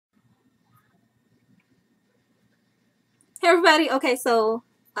Hey everybody. Okay, so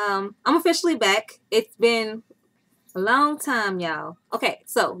I'm officially back. It's been a long time, y'all. Okay,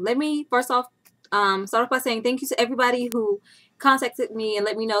 so let me first off start off by saying thank you to everybody who contacted me and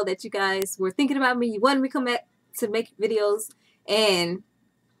let me know that you guys were thinking about me. You wanted me to come back to make videos, and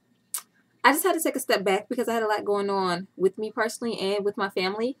I just had to take a step back because I had a lot going on with me personally and with my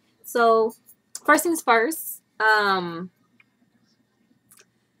family. So first things first, I've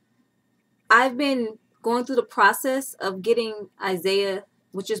been going through the process of getting Isaiah,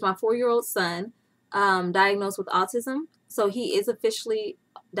 which is my 4-year-old son, diagnosed with autism. So he is officially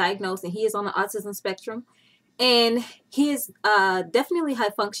diagnosed and he is on the autism spectrum. And he is definitely high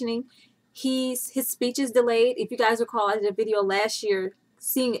functioning. His speech is delayed. If you guys recall, I did a video last year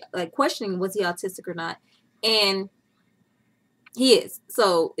questioning was he autistic or not. And he is.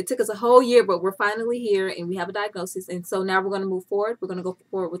 So it took us a whole year, but we're finally here and we have a diagnosis. And so now we're going to move forward. We're going to go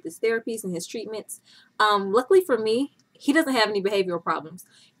forward with his therapies and his treatments. Luckily for me, he doesn't have any behavioral problems.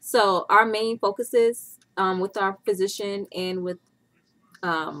 So our main focus is with our physician and with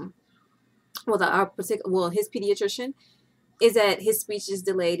his pediatrician is that his speech is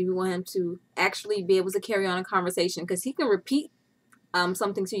delayed. We want him to actually be able to carry on a conversation because he can repeat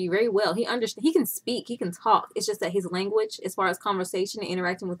something to you very well. He can speak, he can talk. It's just that his language, as far as conversation and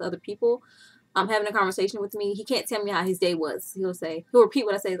interacting with other people, having a conversation with me, he can't tell me how his day was. He'll repeat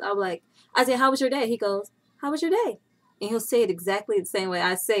what I say. I'm like, I say, how was your day? He goes, how was your day? And he'll say it exactly the same way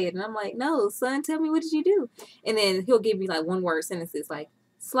I say it. And I'm like, no, son, tell me, what did you do? And then he'll give me like one word sentences like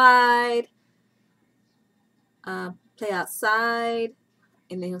slide, play outside.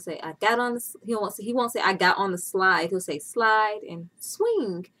 And then he'll say, I got on the, he won't say, I got on the slide. He'll say slide and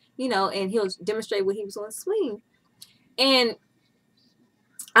swing, and he'll demonstrate what he was on swing. And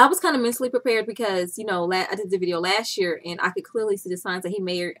I was kind of mentally prepared because, I did the video last year and I could clearly see the signs that he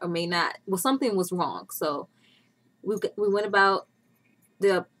may or may not, something was wrong. So we went about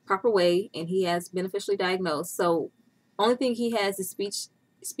the proper way and he has been officially diagnosed. So only thing he has is speech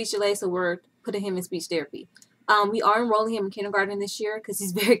delay. So we're putting him in speech therapy. We are enrolling him in kindergarten this year because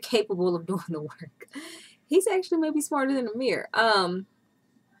he's very capable of doing the work. He's actually maybe smarter than Amir.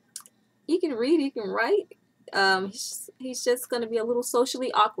 He can read, he can write. He's just going to be a little socially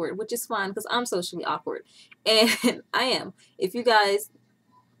awkward, which is fine because I'm socially awkward. And I am. If you guys,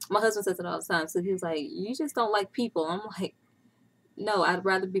 my husband says it all the time. So he was like, you just don't like people. I'm like, no, I'd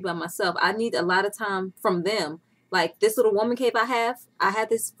rather be by myself. I need a lot of time from them. Like this little woman cave I had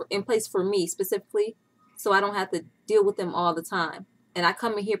this in place for me specifically, so I don't have to deal with them all the time. And I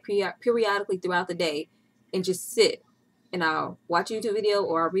come in here periodically throughout the day and just sit. And I'll watch a YouTube video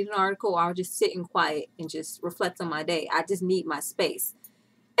or I'll read an article or I'll just sit in quiet and just reflect on my day. I just need my space.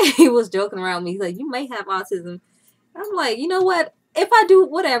 He was joking around me. He's like, you may have autism. I'm like, you know what? If I do,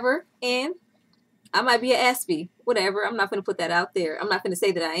 whatever. And I might be an Aspie. Whatever. I'm not going to put that out there. I'm not going to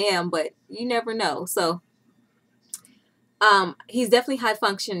say that I am, but you never know. So he's definitely high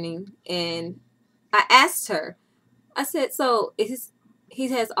functioning. And I asked her, I said, so he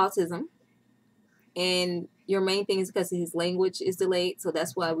has autism, and your main thing is because his language is delayed, so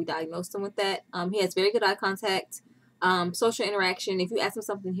that's why we diagnosed him with that. He has very good eye contact, social interaction. If you ask him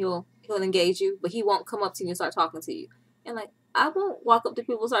something, he'll engage you, but he won't come up to you and start talking to you. And like, I won't walk up to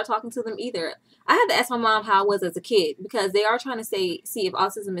people and start talking to them either. I had to ask my mom how I was as a kid because they are trying to see if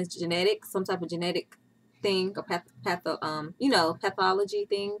autism is genetic, some type of genetic thing or pathology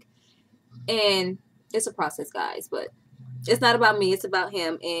thing. And it's a process, guys, but it's not about me. It's about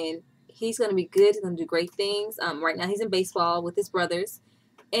him, and he's going to be good. He's going to do great things. Right now he's in baseball with his brothers,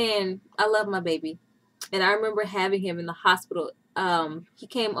 and I love my baby. And I remember having him in the hospital. He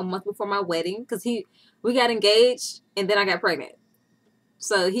came a month before my wedding because we got engaged, and then I got pregnant.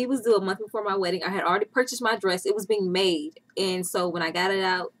 So he was due a month before my wedding. I had already purchased my dress. It was being made. And so when I got it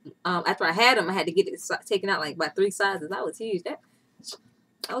out, after I had him, I had to get it taken out like by 3 sizes. That was huge.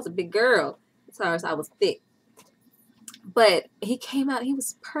 I was a big girl as far as I was thick. But he came out. He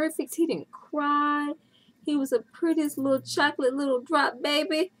was perfect. He didn't cry. He was the prettiest little chocolate little drop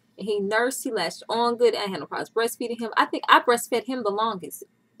baby. And he nursed. He latched on good. I had no problems breastfeeding him. I think I breastfed him the longest.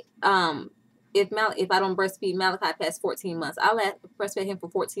 If I don't breastfeed Malachi past 14 months, I breastfed him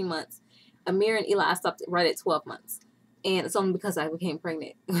for 14 months. Amir and Eli, I stopped right at 12 months. And it's only because I became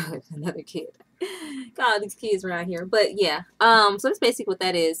pregnant with another kid. God, these kids around here. But yeah, so that's basically what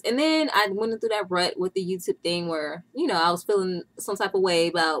that is. And then I went through that rut with the YouTube thing where, I was feeling some type of way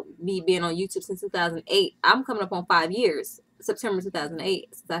about me being on YouTube since 2008. I'm coming up on 5 years, September 2008,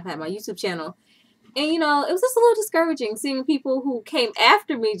 since I've had my YouTube channel. And, it was just a little discouraging seeing people who came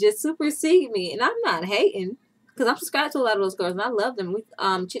after me just supersede me. And I'm not hating because I'm subscribed to a lot of those girls and I love them. We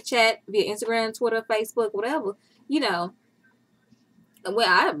chit-chat via Instagram, Twitter, Facebook, whatever, well,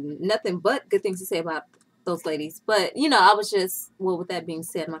 I have nothing but good things to say about those ladies. But you know, I was just, well. With that being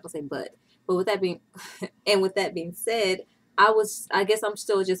said, I'm not gonna say but with that being, and with that being said, I guess I'm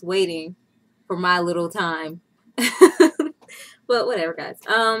still just waiting for my little time. But whatever, guys.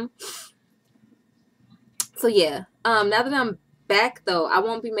 So yeah. Now that I'm back though, I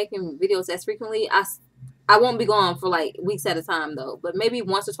won't be making videos as frequently. I won't be gone for like weeks at a time though, but maybe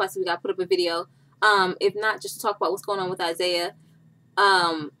once or twice a week I put up a video. If not, just to talk about what's going on with Isaiah.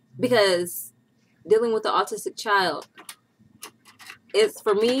 Because dealing with the autistic child, it's,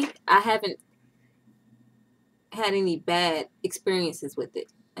 for me, I haven't had any bad experiences with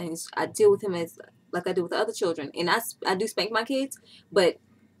it. And I deal with him as like I do with the other children. And I do spank my kids, but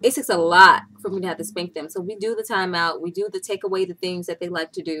it takes a lot for me to have to spank them. So we do the timeout. We do the take away the things that they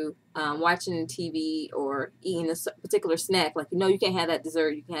like to do, watching TV or eating a particular snack. Like, you can't have that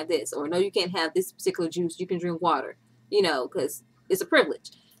dessert. You can have this. Or no, you can't have this particular juice. You can drink water, because it's a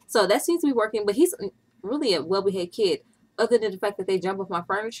privilege. So that seems to be working. But he's really a well-behaved kid. Other than the fact that they jump off my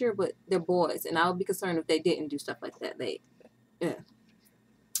furniture, but they're boys, and I would be concerned if they didn't do stuff like that. Yeah.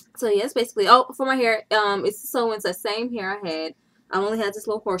 So yeah, it's basically, for my hair, it's the same hair I had. I only had this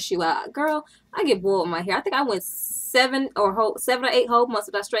little horseshoe out. Girl, I get bored with my hair. I think I went 7 or 8 whole months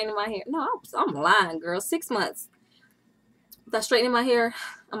without straightening my hair. No, I'm lying, girl. 6 months without straightening my hair.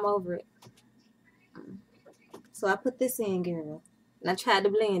 I'm over it. So I put this in, girl, and I tried to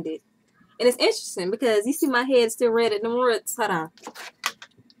blend it. And it's interesting because you see my head is still red at the roots. Hold on.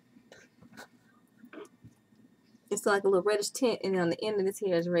 It's like a little reddish tint, and on the end of this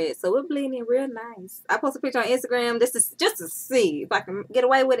hair is red. So we're blending real nice. I post a picture on Instagram just to see if I can get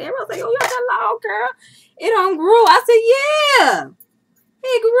away with it. Everyone's like, oh, you got that long, girl. It don't grew. I said, yeah.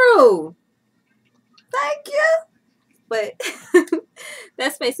 It grew. Thank you. But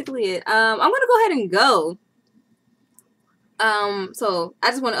that's basically it. I'm going to go ahead and go. So I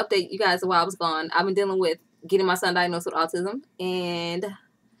just want to update you guys while I was gone. I've been dealing with getting my son diagnosed with autism, and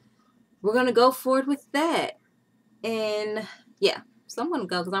we're going to go forward with that. And yeah, so I'm going to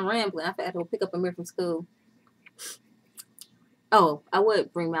go because I'm rambling. I had to pick up Amir from school. Oh, I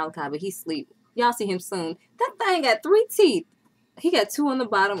would bring Malachi, but he's asleep. Y'all see him soon. That thing got 3 teeth. He got 2 on the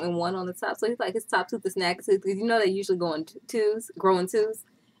bottom and 1 on the top. So he's like, his top tooth is snagged tooth. Because they usually go in twos, growing twos.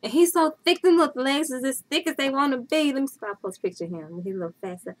 And he's so thick, them little legs is as thick as they want to be. Let me see if I post a picture of him. He's a little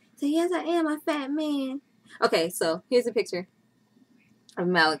faster. So yes, I am a fat man. Okay, so here's a picture of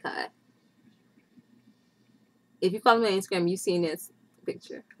Malachi. If you follow me on Instagram, you've seen this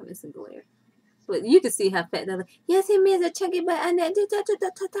picture. This is glare. But you can see how fat that is. Yes, he means a chunky butt.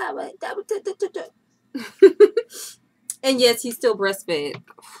 And yes, he's still breastfed.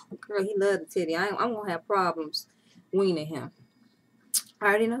 Girl, he loves the titty. I'm going to have problems weaning him. I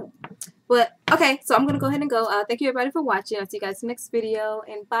already know. But, okay, so I'm going to go ahead and go. Thank you, everybody, for watching. I'll see you guys in the next video.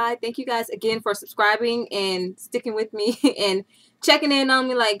 And bye. Thank you guys again for subscribing and sticking with me and checking in on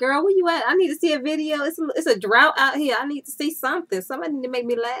me like, girl, where you at? I need to see a video. It's a drought out here. I need to see something. Somebody need to make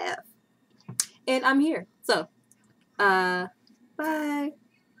me laugh. And I'm here. So, bye.